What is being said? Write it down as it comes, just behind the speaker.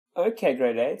Okay,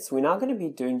 grade 8s, we're now going to be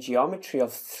doing geometry of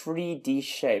 3D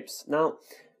shapes. Now,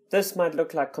 this might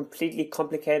look like completely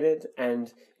complicated,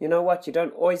 and you know what, you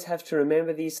don't always have to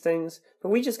remember these things, but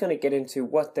we're just going to get into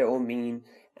what they all mean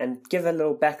and give a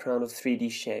little background of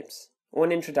 3D shapes, or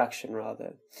an introduction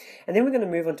rather. And then we're going to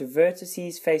move on to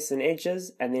vertices, faces and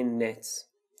edges, and then nets.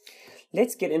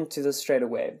 Let's get into this straight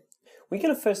away. We're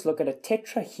going to first look at a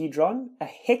tetrahedron, a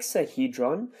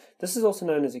hexahedron, this is also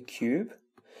known as a cube.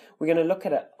 We're going to look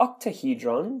at an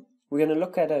octahedron. We're going to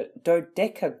look at a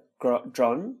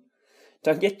dodecahedron.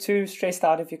 Don't get too stressed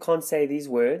out if you can't say these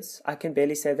words. I can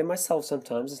barely say them myself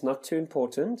sometimes. It's not too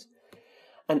important.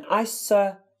 An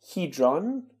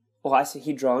icosahedron or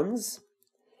isohedrons.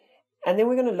 And then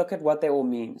we're going to look at what they all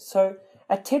mean. So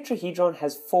a tetrahedron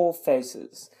has 4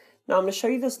 faces. Now I'm going to show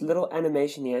you this little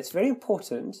animation here. It's very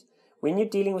important when you're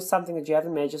dealing with something that you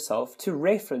haven't made yourself to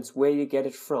reference where you get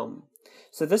it from.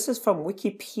 So this is from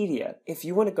Wikipedia. If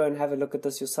you want to go and have a look at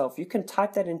this yourself, you can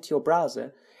type that into your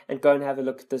browser and go and have a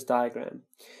look at this diagram.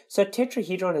 So a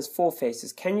tetrahedron has 4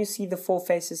 faces. Can you see the 4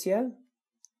 faces here?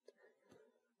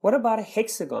 What about a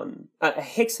hexagon? A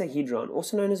hexahedron,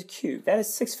 also known as a cube. That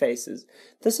has 6 faces.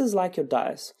 This is like your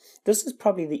dice. This is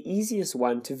probably the easiest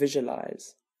one to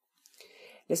visualize.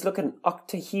 Let's look at an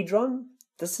octahedron.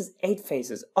 This is 8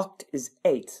 faces. Oct is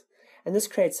 8. And this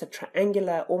creates a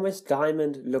triangular, almost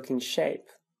diamond-looking shape.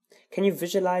 Can you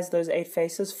visualize those 8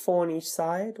 faces, 4 on each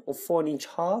side, or 4 on each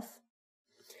half?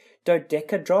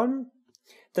 Dodecahedron,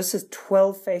 this is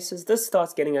 12 faces. This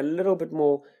starts getting a little bit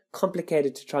more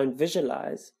complicated to try and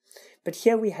visualize. But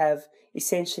here we have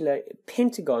essentially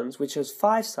pentagons, which has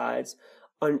 5 sides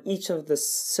on each of the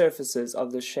surfaces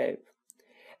of the shape.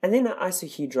 And then an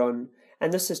isohedron,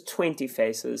 and this is 20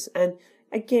 faces. And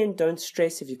again, don't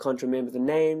stress if you can't remember the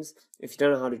names. If you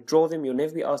don't know how to draw them, you'll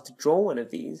never be asked to draw one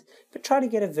of these, but try to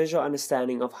get a visual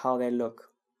understanding of how they look.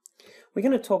 We're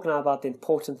going to talk now about the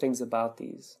important things about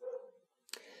these.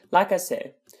 Like I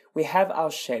say, we have our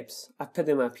shapes. I've put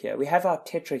them up here. We have our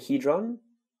tetrahedron.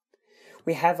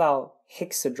 We have our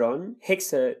hexahedron,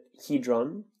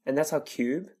 and that's our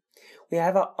cube. We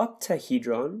have our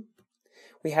octahedron.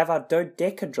 We have our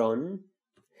dodecahedron.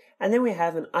 And then we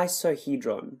have an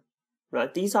isohedron.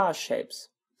 Right, these are our shapes.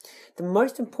 The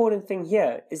most important thing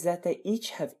here is that they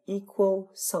each have equal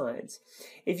sides.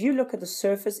 If you look at the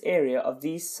surface area of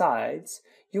these sides,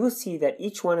 you will see that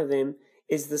each one of them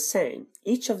is the same.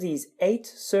 Each of these 8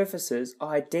 surfaces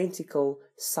are identical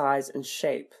size and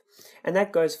shape. And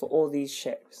that goes for all these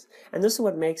shapes. And this is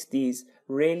what makes these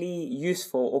really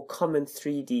useful or common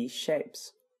 3D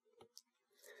shapes.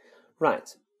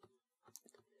 Right.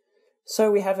 So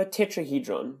we have a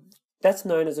tetrahedron. That's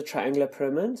known as a triangular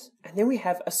pyramid, and then we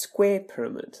have a square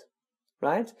pyramid,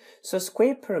 right? So a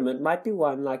square pyramid might be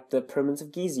one like the pyramids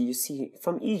of Giza you see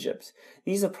from Egypt.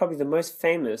 These are probably the most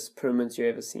famous pyramids you've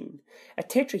ever seen. A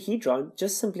tetrahedron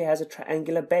just simply has a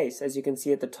triangular base, as you can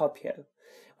see at the top here,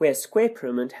 where a square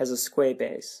pyramid has a square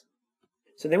base.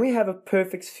 So then we have a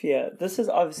perfect sphere. This is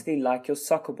obviously like your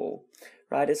soccer ball,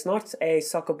 right? It's not a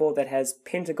soccer ball that has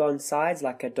pentagon sides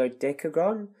like a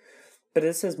dodecahedron, but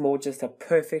this is more just a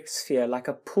perfect sphere, like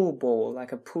a pool ball,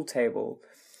 like a pool table.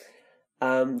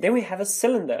 Then we have a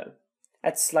cylinder.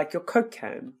 That's like your Coke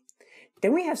can.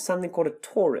 Then we have something called a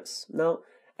torus. Now,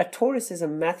 a torus is a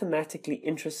mathematically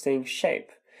interesting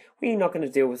shape. We're not going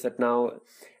to deal with it now,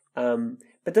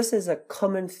 but this is a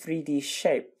common 3D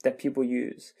shape that people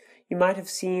use. You might have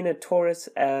seen a torus,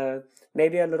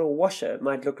 maybe a little washer. It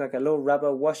might look like a little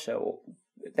rubber washer, or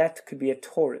that could be a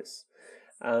torus.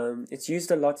 It's used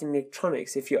a lot in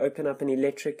electronics. If you open up an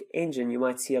electric engine, you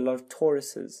might see a lot of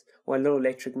toruses or a little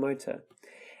electric motor.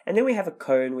 And then we have a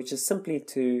cone, which is simple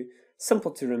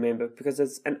to remember because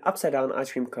it's an upside down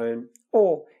ice cream cone,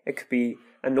 or it could be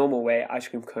a normal way ice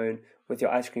cream cone with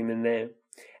your ice cream in there.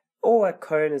 Or a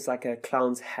cone is like a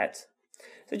clown's hat.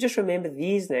 So just remember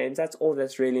these names. That's all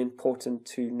that's really important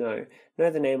to know.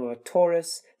 Know the name of a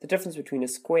torus, the difference between a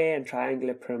square and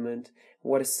triangular pyramid,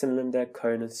 what a cylinder,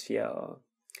 cone, and sphere are.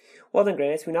 Well then,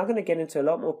 grade 8s, we're now going to get into a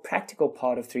lot more practical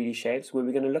part of 3D shapes, where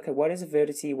we're going to look at what is a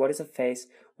vertice, what is a face,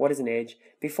 what is an edge,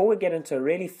 before we get into a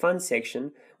really fun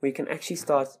section where you can actually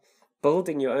start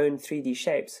building your own 3D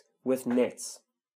shapes with nets.